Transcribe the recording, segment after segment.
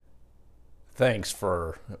Thanks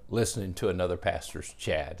for listening to another Pastor's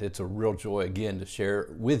Chat. It's a real joy again to share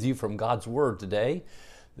with you from God's Word today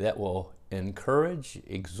that will encourage,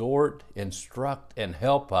 exhort, instruct, and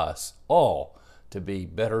help us all to be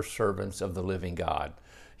better servants of the living God.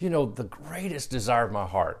 You know, the greatest desire of my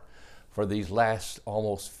heart for these last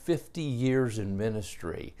almost 50 years in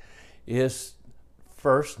ministry is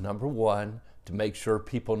first, number one, to make sure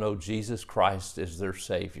people know Jesus Christ is their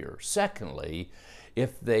Savior. Secondly,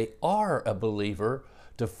 if they are a believer,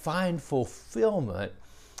 to find fulfillment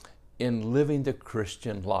in living the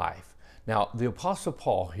Christian life. Now, the Apostle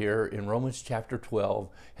Paul here in Romans chapter 12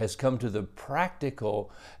 has come to the practical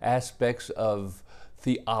aspects of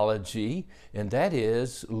theology, and that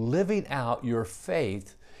is living out your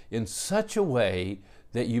faith in such a way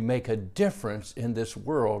that you make a difference in this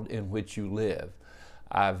world in which you live.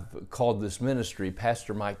 I've called this ministry,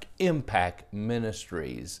 Pastor Mike Impact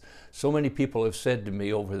Ministries. So many people have said to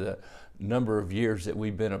me over the number of years that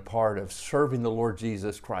we've been a part of serving the Lord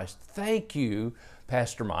Jesus Christ, thank you,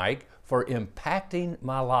 Pastor Mike, for impacting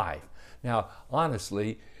my life. Now,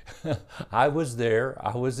 honestly, I was there.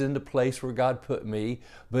 I was in the place where God put me,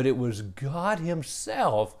 but it was God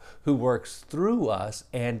Himself who works through us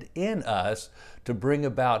and in us to bring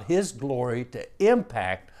about His glory, to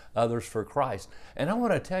impact others for Christ. And I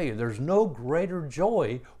want to tell you, there's no greater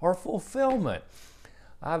joy or fulfillment.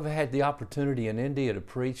 I've had the opportunity in India to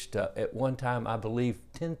preach to, at one time, I believe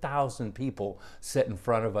 10,000 people sat in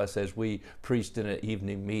front of us as we preached in an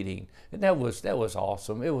evening meeting. And that was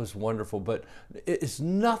awesome. It was wonderful, but it's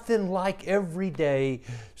nothing like every day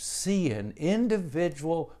seeing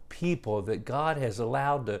individual people that God has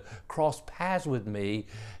allowed to cross paths with me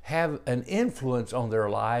have an influence on their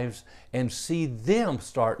lives and see them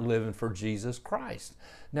start living for Jesus Christ.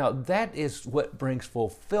 Now, that is what brings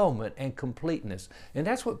fulfillment and completeness. And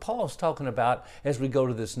that's what Paul's talking about as we go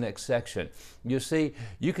to this next section. You see,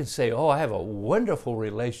 you can say, oh, I have a wonderful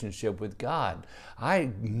relationship with God.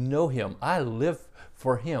 I know Him. I live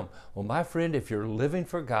for Him. Well, my friend, if you're living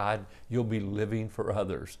for God, you'll be living for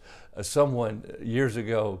others. Someone years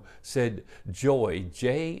ago said joy,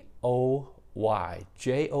 J-O-Y,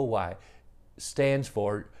 J-O-Y, stands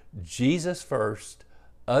for Jesus first,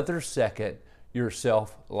 others second,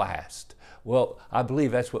 yourself last. Well, I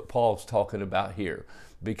believe that's what Paul's talking about here,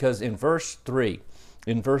 because in verse 3,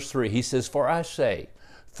 he says, "For I say,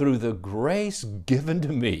 through the grace given to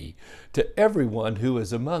me, to everyone who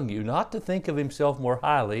is among you, not to think of himself more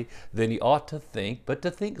highly than he ought to think, but to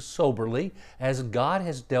think soberly, as God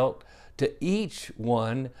has dealt to each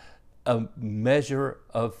one a measure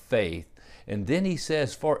of faith." And then he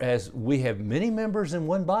says, "For as we have many members in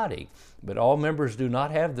one body, but all members do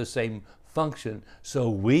not have the same function, so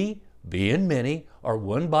we, being many, are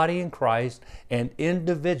one body in Christ and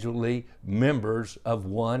individually members of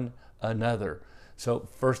one another." So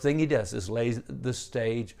first thing he does is lay the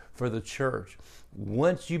stage for the church.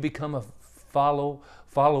 Once you become a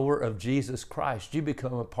follower of Jesus Christ, you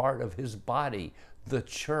become a part of His body, the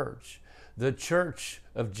church. The Church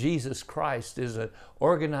of Jesus Christ is an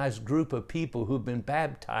organized group of people who've been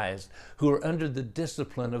baptized, who are under the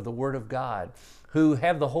discipline of the Word of God, who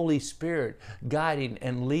have the Holy Spirit guiding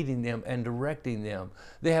and leading them and directing them.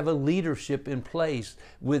 They have a leadership in place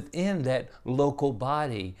within that local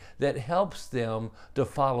body that helps them to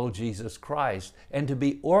follow Jesus Christ and to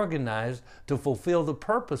be organized to fulfill the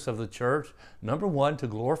purpose of the church. Number one, to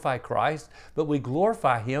glorify Christ, but we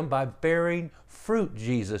glorify Him by bearing fruit,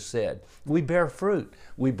 Jesus said. We bear fruit.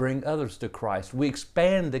 We bring others to Christ. We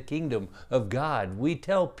expand the kingdom of God. We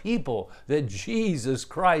tell people that Jesus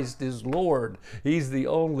Christ is Lord. He's the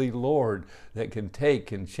only Lord that can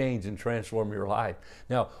take and change and transform your life.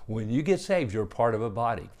 Now, when you get saved, you're part of a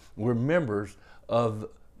body. We're members of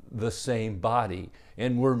the same body,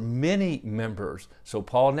 and we're many members. So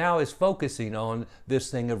Paul now is focusing on this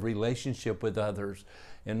thing of relationship with others.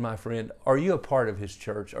 And my friend, are you a part of His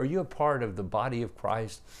church? Are you a part of the body of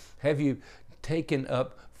Christ? Have you taken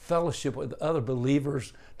up fellowship with other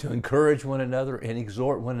believers to encourage one another and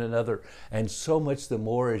exhort one another? And so much the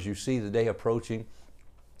more as you see the day approaching.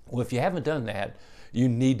 Well, if you haven't done that, you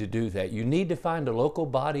need to do that. You need to find a local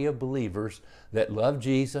body of believers that love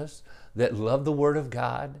Jesus, that love the Word of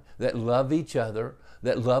God, that love each other,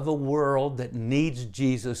 that love a world that needs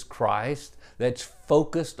Jesus Christ, that's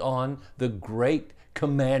focused on the great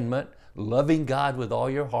commandment, loving God with all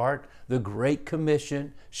your heart, the Great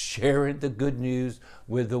Commission, sharing the good news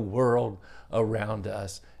with the world around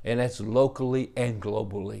us. And that's locally and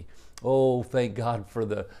globally. Oh, thank God for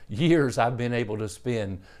the years I've been able to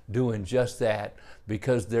spend doing just that,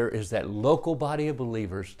 because there is that local body of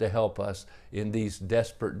believers to help us in these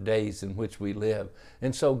desperate days in which we live.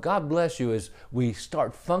 And so God bless you as we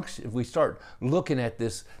start looking at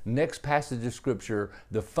this next passage of Scripture,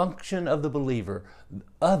 the function of the believer,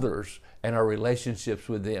 others, and our relationships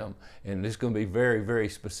with them. And it's going to be very, very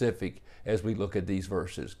specific as we look at these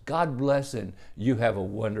verses. God bless, and you have a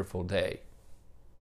wonderful day.